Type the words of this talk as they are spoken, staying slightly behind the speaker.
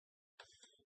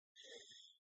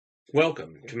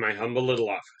Welcome to my humble little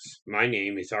office. My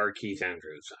name is R. Keith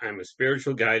Andrews. I'm a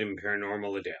spiritual guide and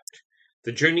paranormal adept.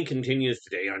 The journey continues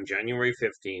today on January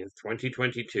 15th,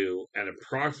 2022 at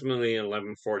approximately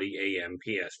 11:40 a.m.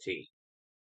 PST.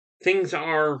 Things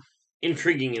are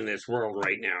intriguing in this world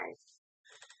right now.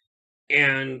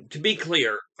 And to be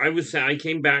clear, I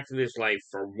came back to this life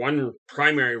for one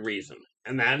primary reason,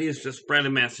 and that is to spread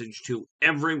a message to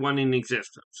everyone in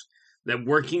existence that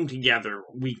working together,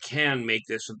 we can make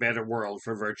this a better world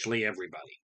for virtually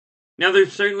everybody. Now,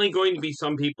 there's certainly going to be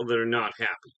some people that are not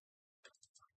happy.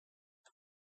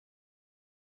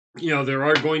 There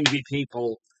are going to be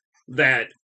people that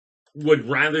would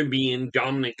rather be in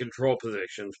dominant control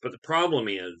positions, but the problem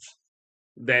is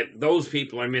that those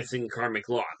people are missing karmic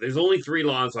law. There's only 3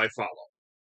 laws I follow.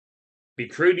 Be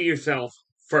true to yourself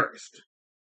first.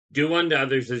 Do unto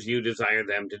others as you desire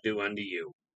them to do unto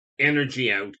you.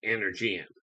 Energy out, energy in.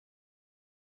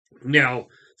 Now,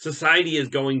 society is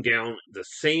going down the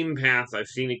same path I've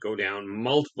seen it go down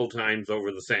multiple times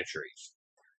over the centuries.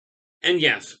 And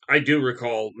yes, I do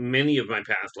recall many of my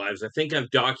past lives. I think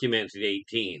I've documented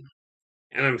 18.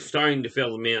 And I'm starting to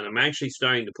fill them in. I'm actually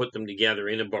starting to put them together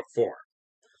in a book form.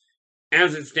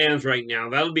 As it stands right now,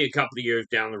 that'll be a couple of years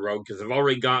down the road because I've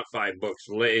already got 5 books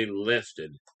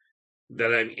listed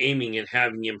that I'm aiming at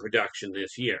having in production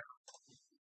this year.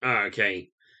 Okay.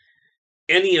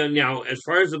 Now, as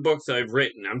far as the books I've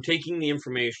written, I'm taking the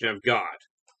information I've got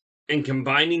and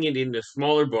combining it into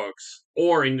smaller books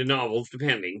or into novels,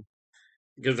 depending,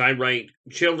 because I write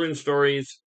children's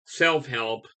stories,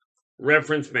 self-help,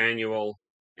 reference manual,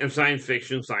 and science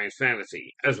fiction, science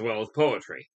fantasy, as well as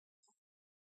poetry.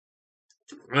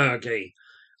 Okay.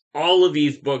 All of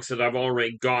these books that I've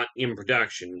already got in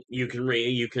production, you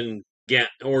can get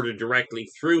ordered directly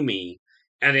through me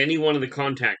at any one of the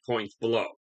contact points below.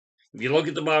 If you look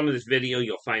at the bottom of this video,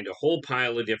 you'll find a whole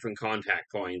pile of different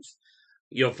contact points.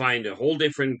 You'll find a whole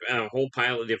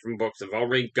pile of different books I've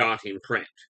already got in print.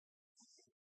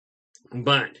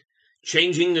 But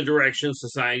changing the direction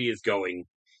society is going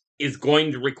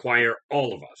to require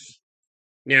all of us.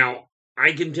 Now,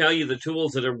 I can tell you the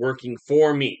tools that are working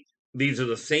for me. These are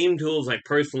the same tools I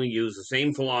personally use, the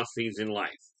same philosophies in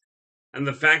life. And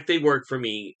the fact they work for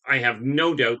me, I have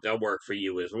no doubt they'll work for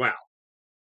you as well.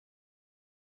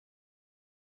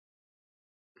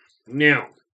 Now,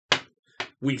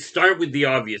 we start with the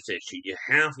obvious issue.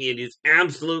 It is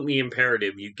absolutely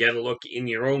imperative you get a look in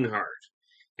your own heart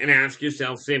and ask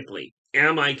yourself simply,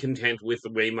 am I content with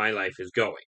the way my life is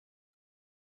going?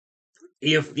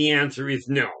 If the answer is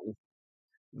no,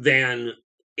 then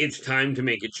it's time to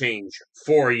make a change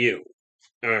for you.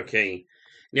 Okay.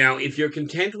 Now, if you're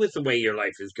content with the way your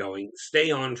life is going,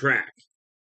 stay on track.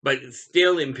 But it's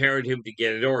still imperative to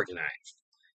get it organized.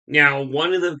 Now,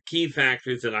 one of the key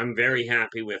factors that I'm very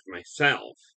happy with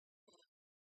myself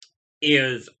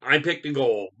is I picked a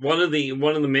goal. One of the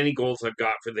many goals I've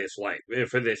got for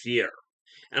this year.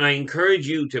 And I encourage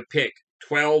you to pick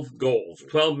 12 goals,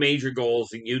 12 major goals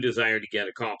that you desire to get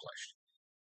accomplished.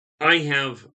 I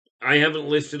haven't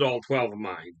listed all 12 of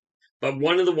mine, but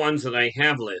one of the ones that I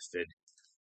have listed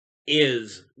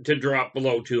is to drop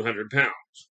below 200 pounds.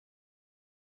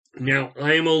 Now,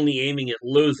 I am only aiming at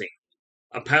losing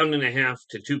 1.5 pounds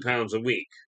to 2 pounds a week.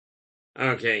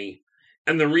 Okay.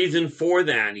 And the reason for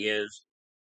that is,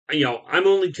 I'm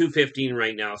only 215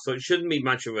 right now, so it shouldn't be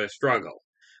much of a struggle.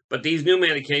 But these new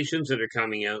medications that are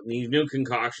coming out, and these new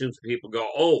concoctions, people go,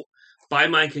 oh, buy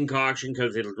my concoction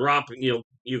because it'll drop,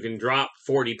 you can drop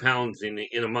 40 pounds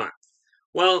in a month.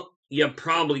 Well, you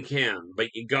probably can, but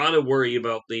you gotta worry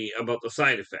about the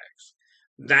side effects.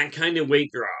 That kind of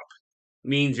weight drop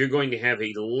means you're going to have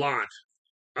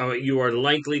you are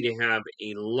likely to have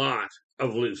a lot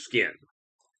of loose skin.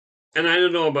 And I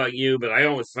don't know about you, but I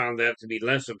always found that to be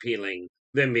less appealing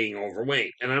than being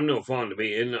overweight. And I'm no fan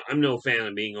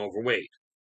of being overweight.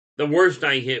 The worst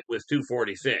I hit was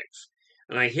 246.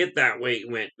 And I hit that weight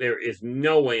and went, there is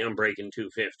no way I'm breaking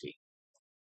 250.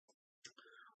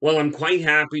 Well, I'm quite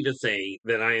happy to say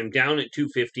that I am down at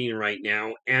 215 right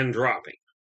now and dropping.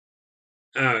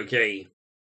 Okay.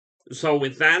 So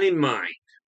with that in mind,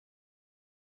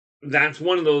 that's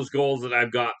one of those goals that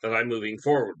I've got that I'm moving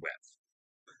forward with.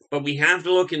 But we have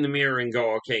to look in the mirror and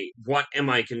go, okay, what am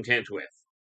I content with?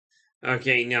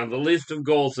 Okay, now the list of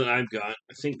goals that I've got,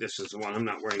 I think this is the one. I'm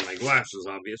not wearing my glasses,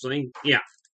 obviously. Yeah.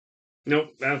 Nope,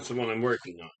 that's the one I'm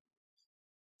working on.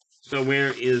 So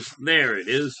there it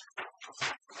is.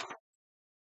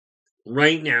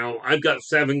 Right now, I've got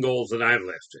 7 goals that I've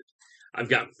listed. I've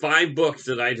got 5 books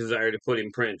that I desire to put in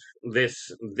print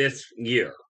this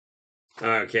year.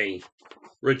 Okay.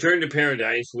 Return to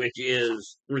Paradise,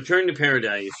 Return to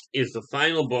Paradise is the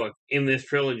final book in this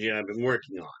trilogy I've been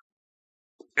working on.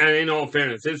 And in all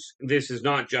fairness, this is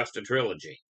not just a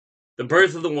trilogy. The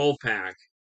Birth of the Wolf Pack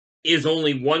is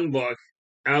only one book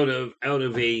out of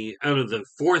the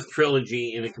fourth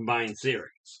trilogy in a combined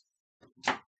series.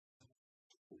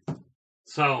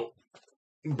 So,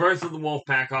 Birth of the Wolf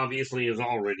Pack obviously is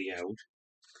already out.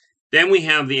 Then we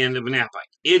have The End of an Epoch.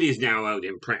 It is now out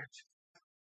in print.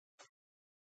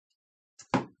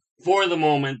 For the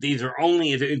moment, these are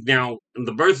only now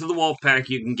The Birth of the Wolf Pack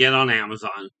you can get on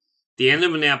Amazon. The End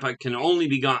of an Epoch can only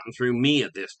be gotten through me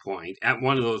at this point at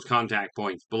one of those contact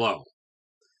points below.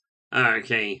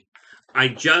 Okay, I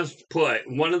just put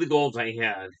one of the goals I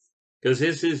had because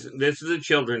this is a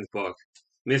children's book,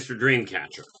 Mr.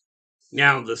 Dreamcatcher.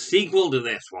 Now the sequel to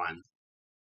this one,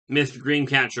 Mr.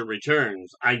 Dreamcatcher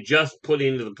Returns, I just put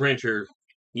into the printer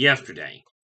yesterday.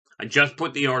 I just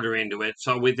put the order into it,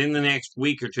 so within the next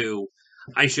week or two,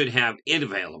 I should have it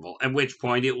available, at which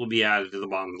point it will be added to the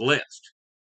bottom of the list.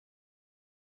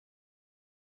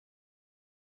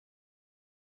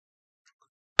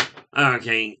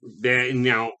 Okay,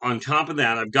 now on top of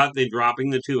that, I've got the dropping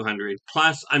the 200,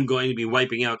 plus I'm going to be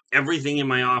wiping out everything in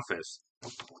my office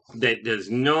that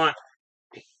does not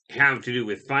have to do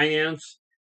with finance,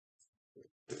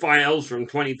 files from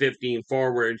 2015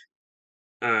 forward.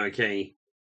 Okay,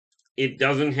 it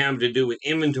doesn't have to do with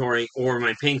inventory or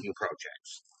my painting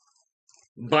projects.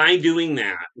 By doing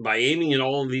that, by aiming at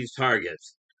all of these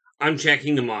targets, I'm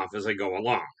checking them off as I go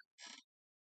along.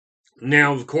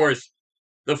 Now, of course,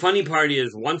 the funny part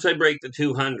is once I break the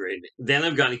 200, then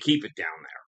I've got to keep it down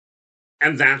there.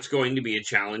 And that's going to be a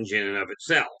challenge in and of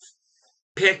itself.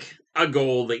 Pick a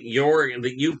goal that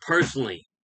you personally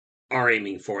are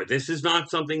aiming for. This is not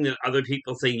something that other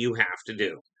people say you have to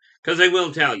do. Because I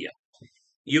will tell you,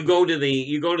 you go to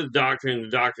the doctor and the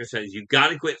doctor says you've got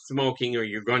to quit smoking or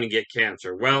you're going to get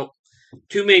cancer. Well,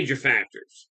 two major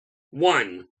factors.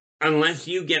 One, unless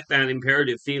you get that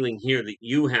imperative feeling here that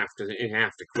you have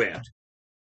to quit,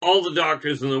 all the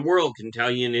doctors in the world can tell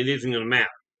you and it isn't going to matter.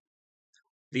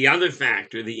 The other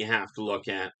factor that you have to look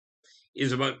at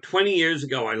is about 20 years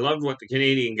ago, I loved what the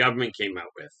Canadian government came out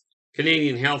with.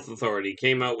 Canadian Health Authority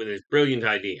came out with this brilliant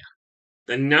idea.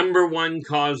 The number one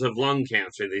cause of lung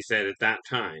cancer, they said at that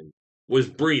time, was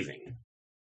breathing.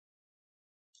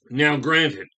 Now,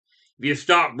 granted, if you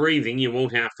stop breathing, you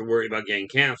won't have to worry about getting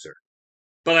cancer.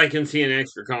 But I can see an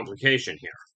extra complication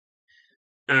here.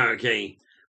 Okay,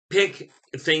 pick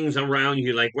things around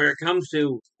you, like where it comes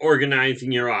to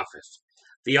organizing your office.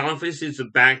 The office is the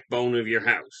backbone of your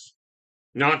house.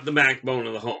 Not the backbone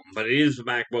of the home, but it is the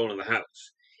backbone of the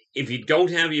house. If you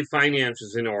don't have your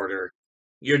finances in order,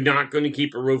 you're not going to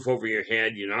keep a roof over your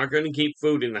head, you're not going to keep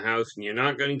food in the house, and you're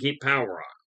not going to keep power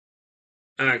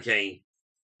on. Okay,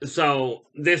 so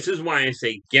this is why I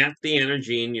say get the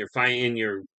energy in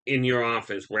your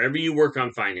office, wherever you work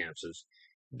on finances.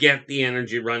 Get the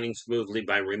energy running smoothly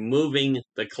by removing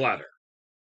the clutter.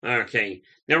 Okay,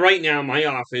 now right now my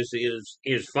office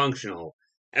is functional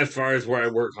as far as where I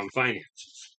work on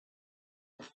finances.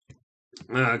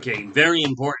 Okay, very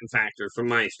important factor from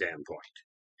my standpoint.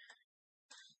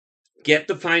 Get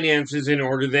the finances in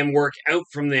order, then work out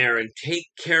from there and take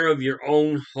care of your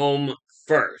own home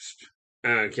first.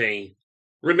 Okay,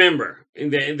 remember,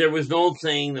 there was an old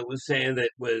saying that was said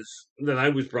that I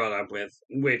was brought up with,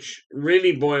 which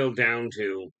really boiled down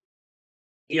to,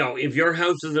 if your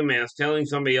house is a mess, telling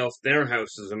somebody else their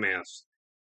house is a mess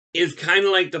is kind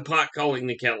of like the pot calling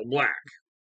the kettle black.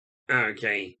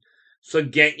 Okay, so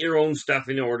get your own stuff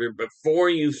in order before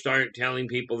you start telling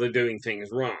people they're doing things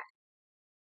wrong.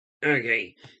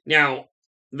 Okay, now,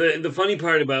 the funny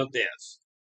part about this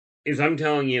is I'm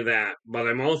telling you that, but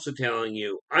I'm also telling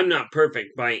you I'm not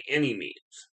perfect by any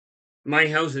means. My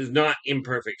house is not in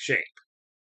perfect shape.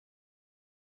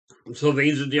 So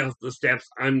these are just the steps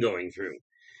I'm going through.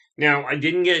 Now, I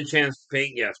didn't get a chance to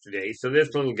paint yesterday, so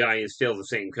this little guy is still the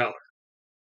same color.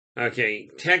 Okay,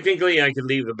 technically I could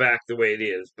leave the back the way it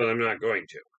is, but I'm not going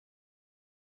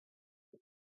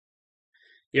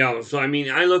to. So I mean,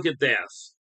 I look at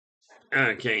this.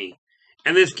 Okay,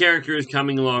 and this character is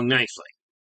coming along nicely.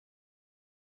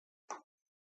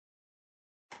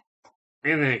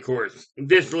 And then, of course,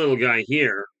 this little guy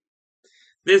here,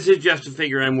 this is just a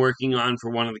figure I'm working on for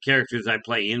one of the characters I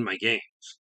play in my games.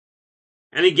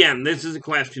 And again, this is a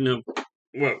question of,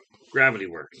 gravity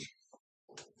works.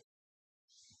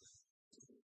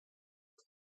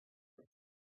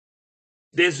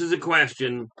 This is a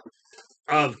question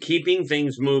of keeping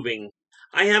things moving.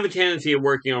 I have a tendency of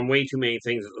working on way too many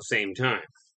things at the same time.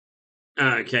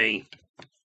 Okay.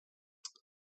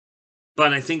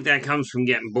 But I think that comes from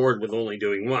getting bored with only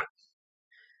doing one.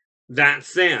 That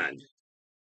said,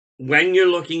 when you're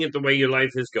looking at the way your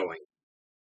life is going,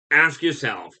 ask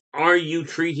yourself, are you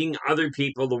treating other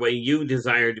people the way you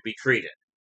desire to be treated?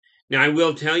 Now, I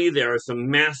will tell you there are some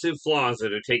massive flaws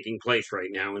that are taking place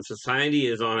right now, and society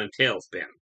is on a tailspin.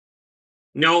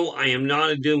 No, I am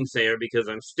not a doomsayer because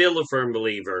I'm still a firm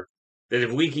believer that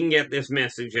if we can get this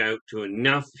message out to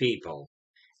enough people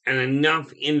and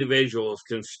enough individuals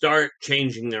can start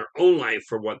changing their own life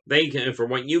for what they can, for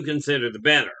what you consider the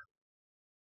better,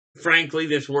 frankly,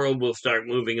 this world will start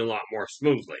moving a lot more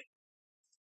smoothly.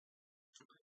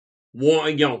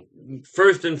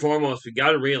 First and foremost, we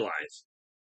got to realize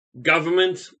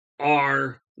governments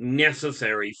are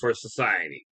necessary for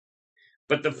society.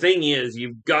 But the thing is,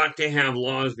 you've got to have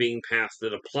laws being passed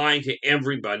that apply to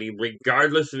everybody,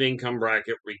 regardless of income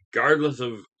bracket, regardless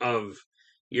of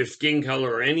your skin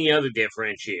color or any other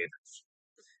differentiators.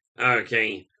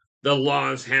 Okay, the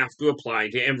laws have to apply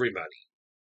to everybody.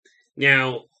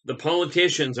 Now, the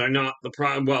politicians are not the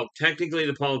problem. Well, technically,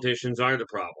 the politicians are the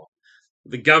problem.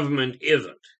 The government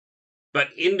isn't. But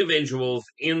individuals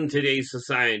in today's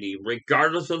society,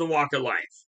 regardless of the walk of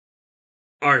life,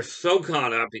 are so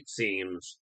caught up, it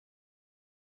seems,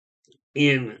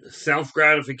 in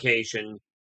self-gratification,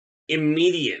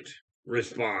 immediate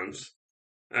response.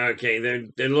 Okay,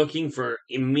 they're looking for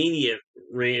immediate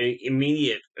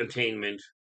attainment,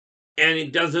 and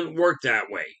it doesn't work that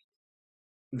way.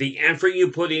 The effort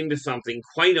you put into something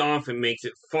quite often makes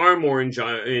it far more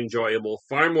enjoyable,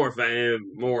 far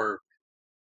more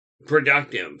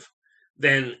productive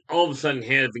than all of a sudden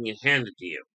having it handed to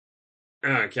you.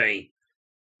 Okay,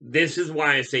 this is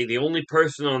why I say the only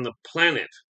person on the planet,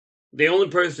 the only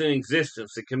person in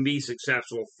existence that can be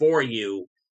successful for you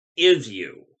is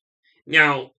you.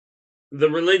 Now, the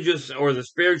religious or the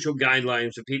spiritual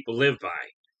guidelines that people live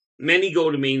by, many go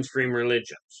to mainstream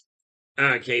religions.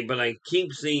 Okay, but I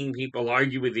keep seeing people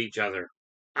argue with each other.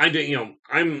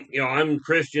 I'm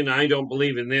Christian. I don't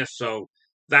believe in this, so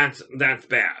that's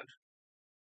bad.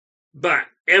 But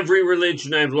every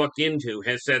religion I've looked into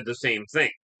has said the same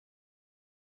thing.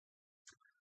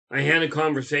 I had a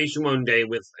conversation one day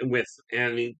with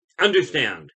and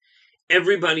understand,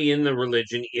 everybody in the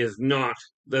religion is not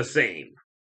the same.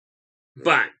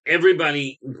 But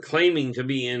everybody claiming to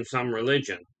be in some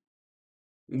religion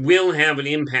will have an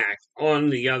impact on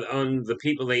the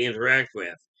people they interact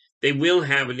with. They will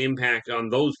have an impact on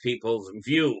those people's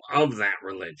view of that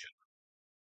religion.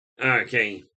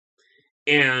 Okay.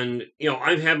 And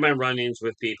I've had my run-ins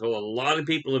with people. A lot of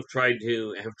people have tried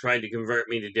to convert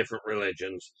me to different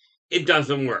religions. It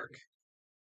doesn't work.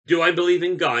 Do I believe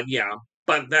in God? Yeah.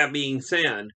 But that being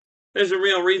said, there's a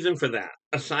real reason for that.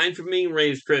 Aside from being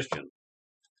raised Christian,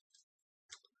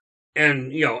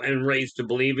 and raised to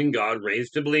believe in God,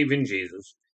 raised to believe in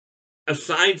Jesus.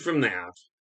 Aside from that,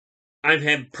 I've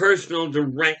had personal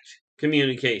direct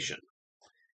communication.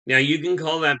 Now, you can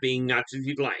call that being nuts if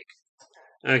you'd like.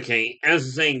 Okay, as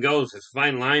the saying goes, it's a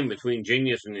fine line between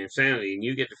genius and insanity, and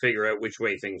you get to figure out which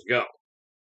way things go.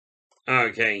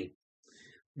 Okay,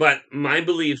 but my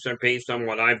beliefs are based on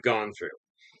what I've gone through.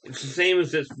 It's the same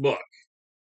as this book.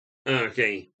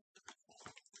 Okay,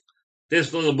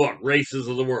 this little book, Races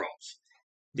of the Worlds.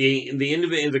 The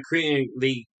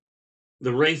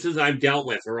races I've dealt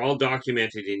with are all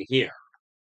documented in here.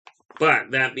 But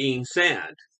that being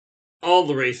said, all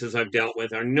the races I've dealt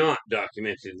with are not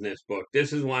documented in this book.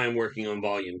 This is why I'm working on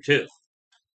volume 2.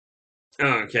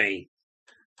 Okay,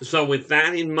 so with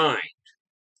that in mind,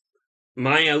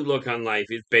 my outlook on life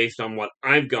is based on what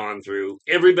I've gone through.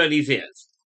 Everybody's is.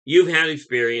 You've had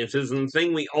experiences, and the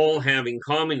thing we all have in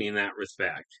common in that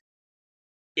respect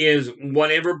is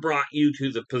whatever brought you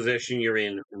to the position you're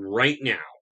in right now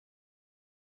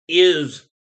is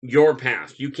your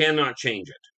past. You cannot change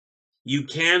it. You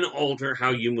can alter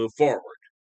how you move forward.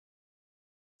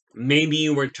 Maybe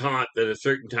you were taught that a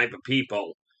certain type of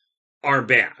people are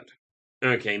bad.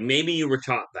 Okay, maybe you were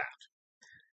taught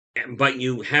that. But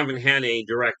you haven't had a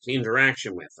direct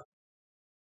interaction with them.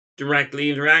 Directly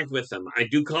interact with them. I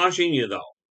do caution you,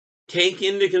 though. Take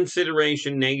into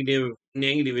consideration negative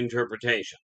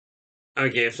interpretation.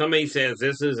 Okay, if somebody says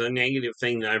this is a negative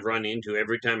thing that I've run into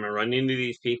every time I run into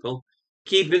these people,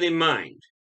 keep it in mind.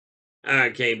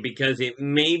 Okay, because it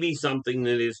may be something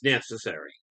that is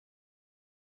necessary.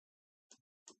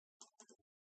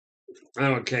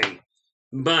 Okay,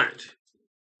 but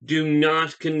do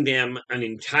not condemn an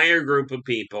entire group of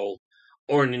people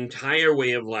or an entire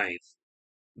way of life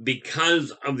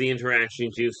because of the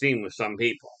interactions you've seen with some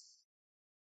people.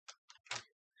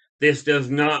 This does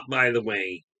not, by the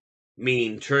way,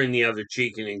 mean turn the other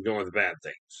cheek and ignore the bad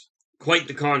things. Quite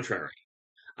the contrary.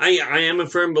 I am a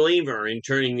firm believer in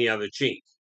turning the other cheek.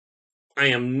 I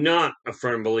am not a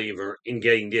firm believer in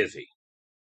getting dizzy.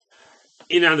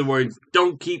 In other words,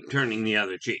 don't keep turning the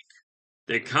other cheek.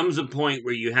 There comes a point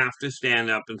where you have to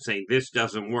stand up and say, this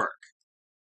doesn't work.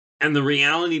 And the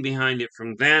reality behind it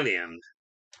from that end,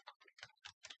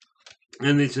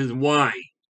 and this is why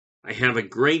I have a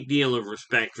great deal of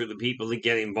respect for the people that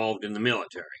get involved in the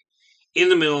military. In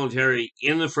the military,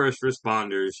 in the first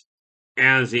responders,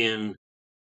 as in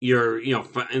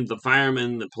the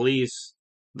firemen, the police,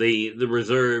 the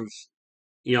reserves,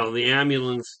 the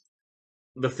ambulance.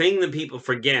 The thing that people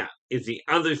forget is the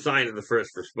other side of the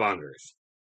first responders.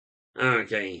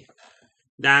 Okay,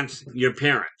 that's your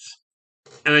parents.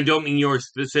 And I don't mean yours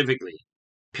specifically.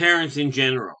 Parents in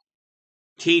general,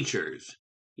 teachers,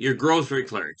 your grocery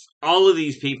clerks. All of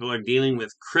these people are dealing with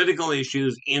critical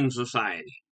issues in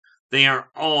society. They are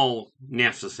all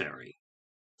necessary.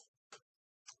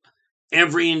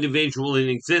 Every individual in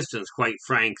existence, quite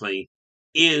frankly,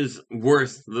 is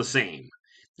worth the same.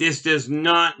 This does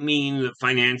not mean that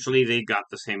financially they got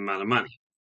the same amount of money.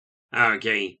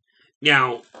 Okay.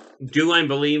 Now, do I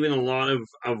believe in a lot of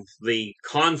the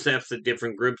concepts that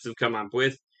different groups have come up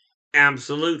with?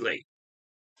 Absolutely.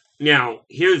 Now,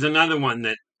 here's another one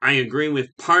that I agree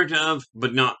with part of,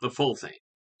 but not the full thing.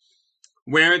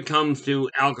 Where it comes to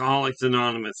Alcoholics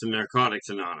Anonymous and Narcotics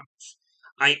Anonymous,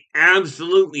 I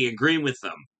absolutely agree with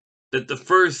them that the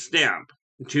first step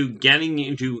to getting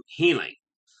into healing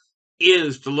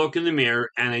is to look in the mirror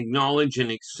and acknowledge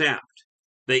and accept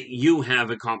that you have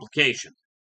a complication.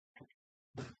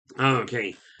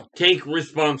 Okay, take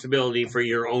responsibility for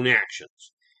your own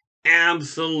actions.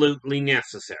 Absolutely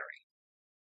necessary.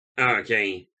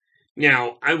 Okay,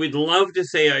 now, I would love to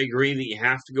say I agree that you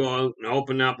have to go out and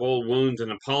open up old wounds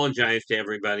and apologize to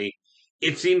everybody.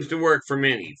 It seems to work for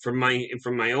many. From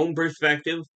my own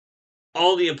perspective,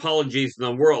 all the apologies in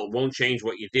the world won't change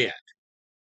what you did.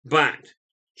 But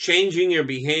changing your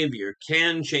behavior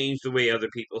can change the way other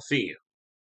people see you.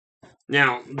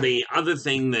 Now, the other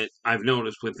thing that I've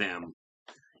noticed with them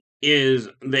is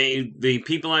the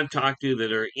people I've talked to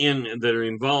that are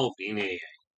involved in AA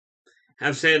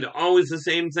have said always the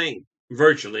same thing,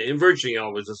 virtually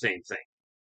always the same thing.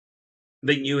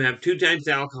 That you have two types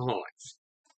of alcoholics.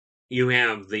 You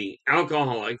have the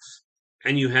alcoholics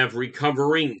and you have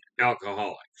recovering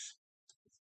alcoholics.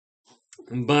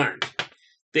 But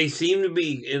they seem to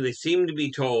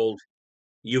be told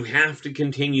you have to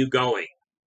continue going.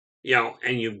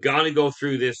 And you've got to go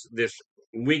through this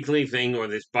weekly thing or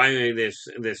this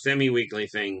semi-weekly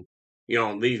thing,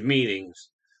 these meetings.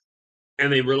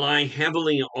 And they rely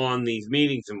heavily on these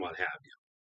meetings and what have you.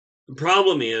 The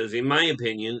problem is, in my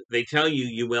opinion, they tell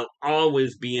you will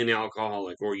always be an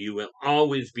alcoholic or you will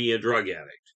always be a drug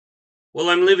addict. Well,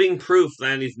 I'm living proof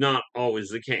that is not always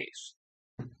the case.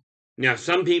 Now,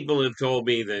 some people have told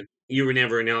me that you were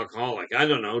never an alcoholic. I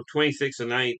don't know, 26 a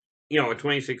night, a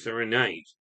 26er a night,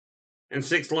 and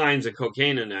 6 lines of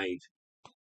cocaine a night.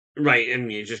 Right, and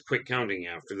you just quit counting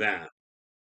after that.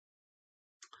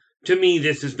 To me,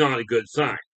 this is not a good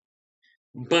sign.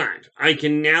 But I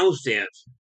can now sit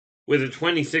with a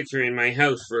 26er in my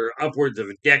house for upwards of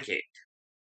a decade.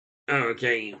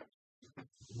 Okay.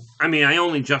 I mean, I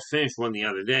only just finished one the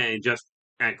other day, just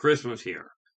at Christmas here.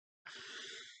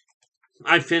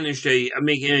 I finished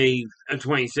making a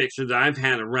 26er that I've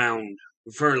had around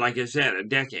for, like I said, a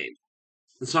decade.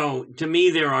 So, to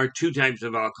me, there are two types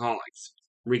of alcoholics.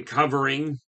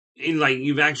 Recovering,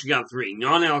 you've actually got 3.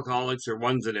 Non-alcoholics are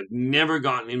ones that have never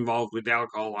gotten involved with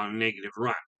alcohol on a negative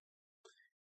run.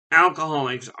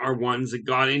 Alcoholics are ones that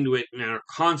got into it and are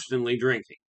constantly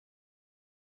drinking.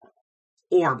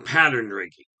 Or pattern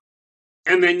drinking.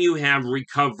 And then you have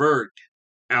recovered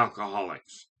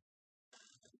alcoholics.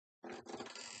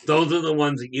 Those are the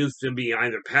ones that used to be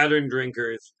either pattern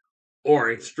drinkers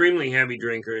or extremely heavy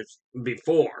drinkers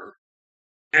before,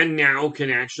 and now can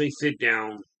actually sit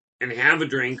down and have a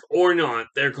drink or not,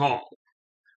 their call.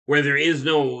 Where there is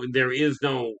no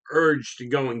urge to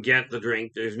go and get the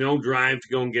drink, there's no drive to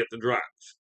go and get the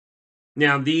drugs.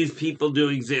 Now, these people do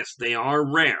exist. They are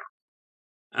rare.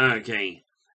 Okay.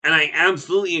 And I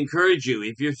absolutely encourage you,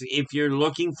 if you're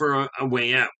looking for a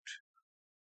way out,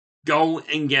 go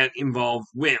and get involved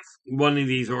with one of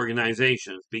these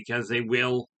organizations because they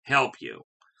will help you.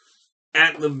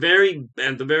 At the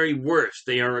very worst,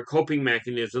 they are a coping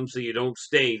mechanism so you don't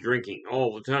stay drinking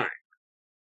all the time.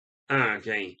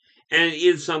 Okay. And it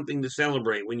is something to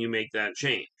celebrate when you make that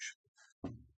change.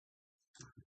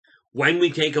 When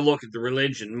we take a look at the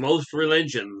religion, most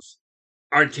religions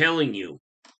are telling you,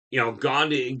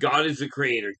 God is the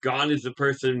creator. God is the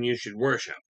person you should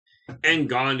worship. and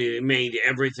God made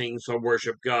everything, so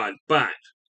worship God. But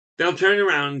they'll turn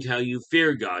around and tell you,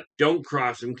 fear God, don't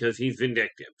cross him because he's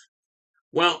vindictive.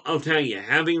 Well, I'll tell you,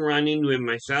 having run into him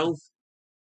myself,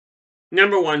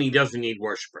 number one, he doesn't need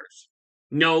worshippers.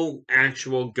 No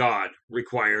actual God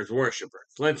requires worshippers.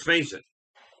 Let's face it.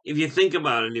 If you think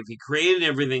about it, if he created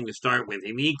everything to start with,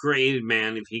 if he created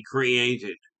man, if he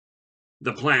created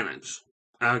the planets,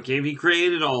 okay, if he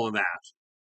created all of that,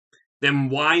 then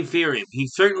why fear him? He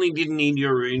certainly didn't need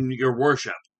your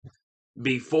worship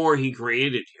before he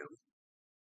created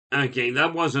you. Okay,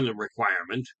 that wasn't a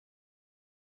requirement.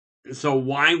 So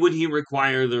why would he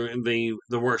require the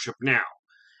worship now?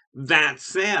 That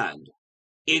said,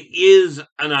 it is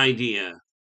an idea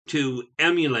to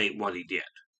emulate what he did.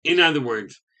 In other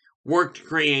words, work to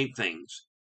create things,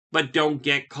 but don't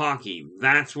get cocky.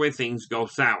 That's where things go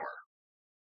sour.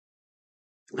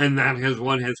 And that is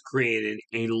what has created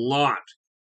a lot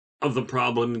of the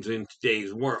problems in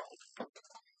today's world.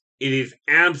 It is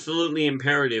absolutely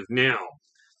imperative now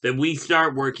that we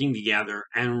start working together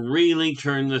and really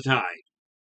turn the tide.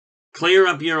 Clear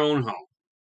up your own home.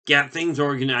 Get things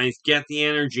organized. Get the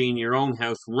energy in your own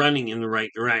house running in the right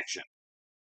direction.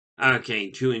 Okay,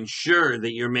 to ensure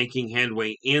that you're making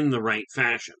headway in the right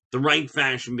fashion. The right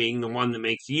fashion being the one that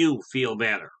makes you feel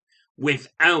better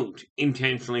without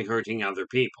intentionally hurting other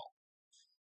people.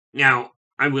 Now,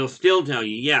 I will still tell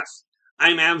you, yes,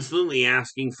 I'm absolutely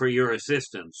asking for your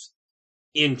assistance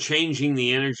in changing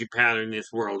the energy pattern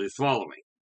this world is following.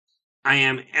 I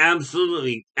am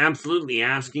absolutely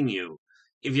asking you,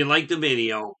 if you like the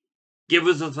video, give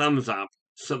us a thumbs up,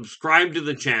 subscribe to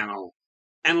the channel,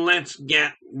 and let's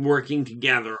get working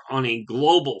together on a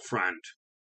global front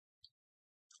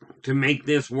to make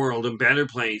this world a better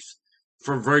place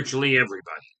for virtually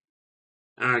everybody.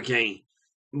 Okay?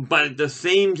 But at the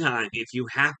same time, if you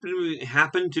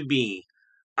happen to be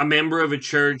a member of a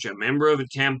church, a member of a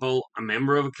temple, a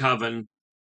member of a coven,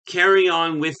 carry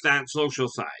on with that social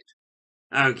side.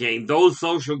 Okay, those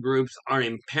social groups are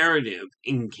imperative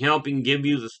in helping give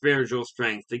you the spiritual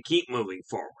strength to keep moving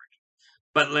forward.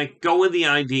 But let go of the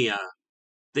idea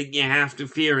that you have to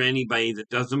fear anybody that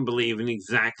doesn't believe in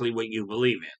exactly what you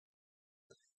believe in.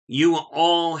 You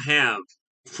all have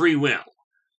free will.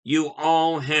 You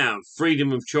all have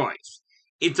freedom of choice.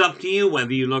 It's up to you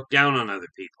whether you look down on other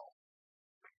people.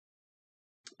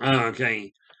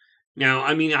 Okay. Now,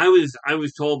 I mean, I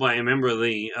was told by a member of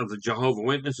the Jehovah's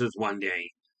Witnesses one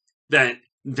day that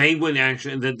they would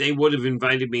have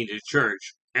invited me to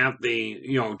church at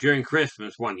during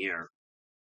Christmas one year,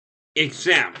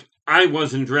 except I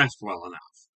wasn't dressed well enough.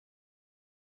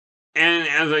 And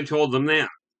as I told them then,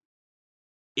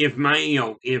 if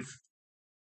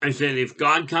if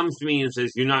God comes to me and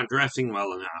says you're not dressing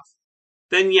well enough,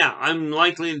 then yeah, I'm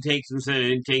likely to take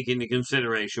into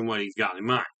consideration what he's got in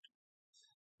mind.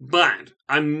 But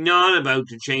I'm not about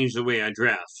to change the way I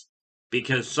dress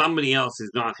because somebody else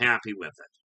is not happy with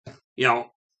it.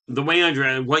 The way I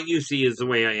dress, what you see is the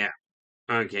way I am.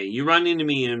 Okay, you run into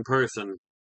me in person.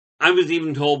 I was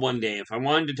even told one day if I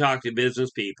wanted to talk to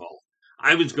business people,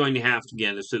 I was going to have to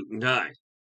get a suit and tie.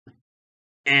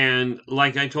 And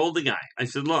like I told the guy, I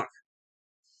said, look,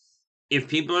 if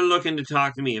people are looking to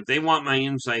talk to me, if they want my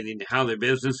insight into how their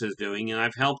business is doing, and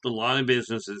I've helped a lot of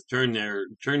businesses turn their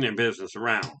business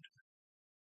around.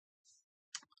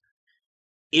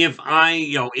 If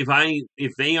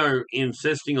they are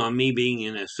insisting on me being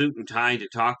in a suit and tie to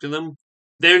talk to them,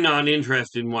 they're not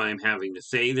interested in what I'm having to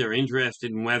say. They're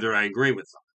interested in whether I agree with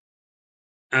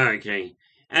them. Okay.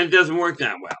 And it doesn't work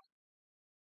that well.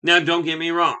 Now, don't get me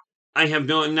wrong. I have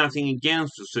nothing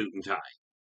against a suit and tie.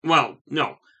 Well,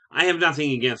 no. I have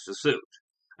nothing against a suit.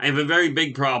 I have a very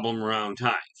big problem around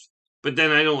ties. But then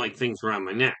I don't like things around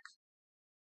my neck.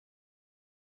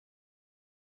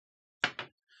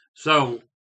 So,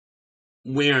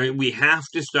 we have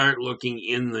to start looking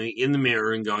in the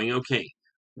mirror and going, okay,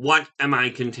 what am I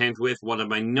content with? What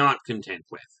am I not content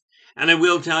with? And I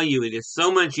will tell you, it is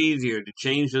so much easier to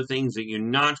change the things that you're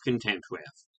not content with.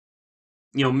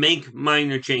 Make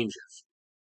minor changes.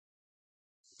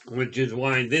 Which is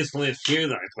why this list here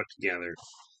that I put together,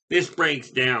 this breaks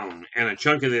down, and a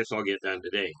chunk of this I'll get done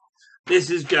today.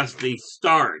 This is just the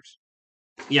start.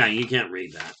 Yeah, you can't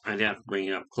read that. I'd have to bring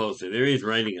it up closer. There is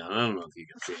writing on it. I don't know if you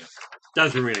can see it.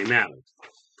 Doesn't really matter.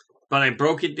 But I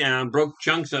broke it down, broke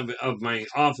chunks of my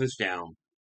office down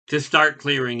to start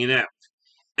clearing it out.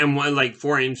 And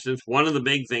for instance, one of the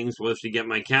big things was to get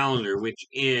my calendar, which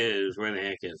is, where the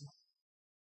heck is it?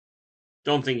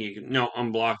 Don't think you can, no,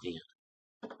 I'm blocking it.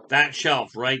 That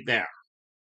shelf right there,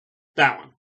 that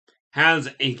one, has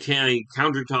a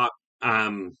countertop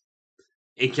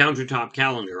a countertop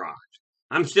calendar on it.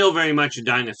 I'm still very much a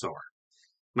dinosaur.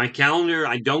 My calendar,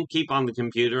 I don't keep on the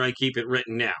computer, I keep it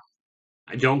written down.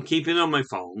 I don't keep it on my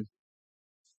phone.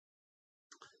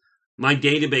 My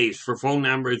database for phone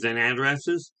numbers and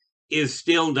addresses is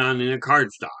still done in a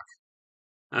cardstock.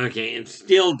 Okay, it's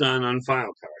still done on file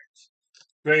cards.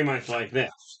 Very much like this.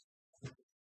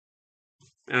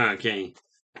 Okay,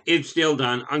 it's still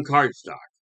done on cardstock.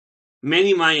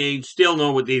 Many my age still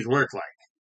know what these work like.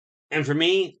 And for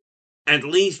me, at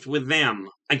least with them,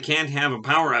 I can't have a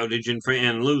power outage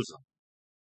and lose them.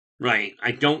 Right,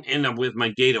 I don't end up with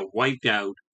my data wiped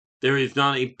out. There is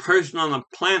not a person on the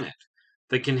planet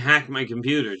that can hack my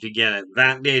computer to get at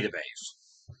that database.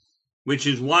 Which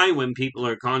is why when people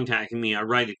are contacting me, I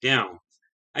write it down.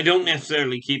 I don't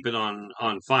necessarily keep it on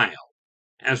file,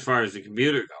 as far as the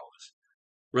computer goes.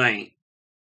 Right.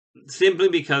 Simply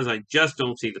because I just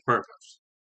don't see the purpose.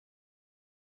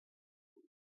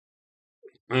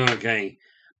 Okay.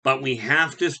 But we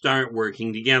have to start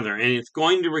working together, and it's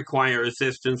going to require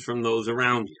assistance from those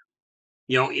around you.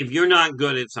 You know, if you're not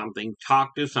good at something,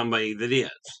 talk to somebody that is.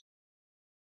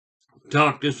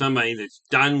 Talk to somebody that's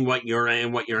done what you're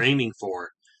aiming for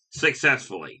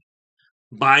successfully.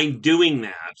 By doing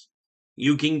that,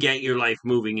 you can get your life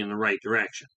moving in the right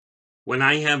direction. When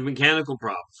I have mechanical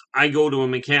problems, I go to a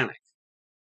mechanic.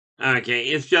 Okay,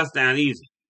 it's just that easy.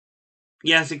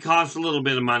 Yes, it costs a little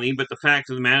bit of money, but the fact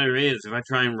of the matter is, if I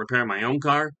try and repair my own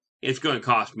car, it's going to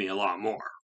cost me a lot more.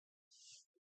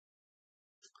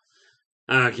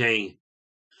 Okay.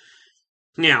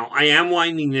 Now, I am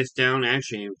winding this down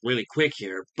actually really quick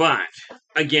here, but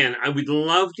again, I would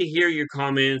love to hear your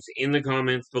comments in the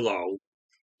comments below.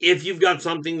 If you've got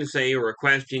something to say or a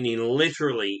question in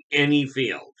literally any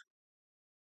field,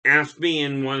 ask me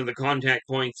in one of the contact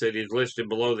points that is listed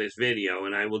below this video,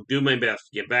 and I will do my best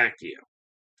to get back to you.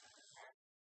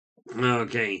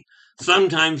 Okay,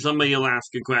 sometimes somebody will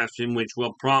ask a question which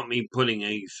will prompt me putting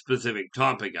a specific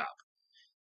topic up.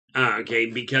 Okay,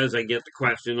 because I get the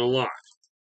question a lot.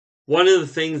 One of the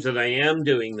things that I am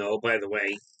doing, though, by the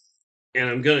way, and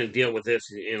I'm going to deal with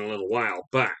this in a little while,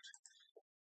 but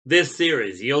this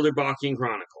series, Yldrbac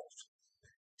Chronicles,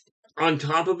 on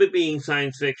top of it being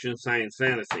science fiction, science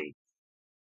fantasy,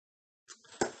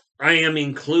 I am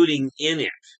including in it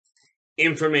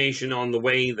information on the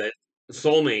way that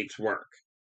soulmates work.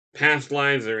 Past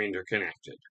lives are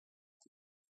interconnected.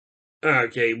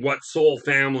 Okay, what soul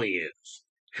family is,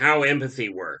 how empathy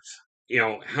works, you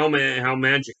know, how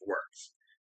magic works,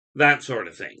 that sort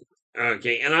of thing.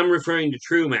 Okay, and I'm referring to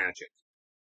true magic.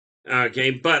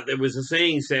 Okay, but there was a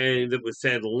saying that was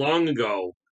said long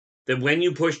ago that when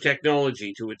you push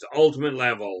technology to its ultimate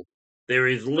level, there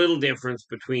is little difference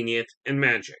between it and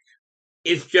magic.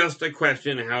 It's just a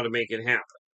question of how to make it happen.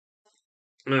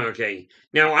 Okay,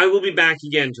 now I will be back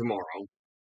again tomorrow.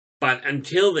 But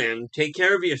until then, take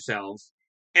care of yourselves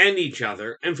and each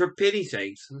other, and for pity's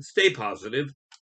sakes, stay positive.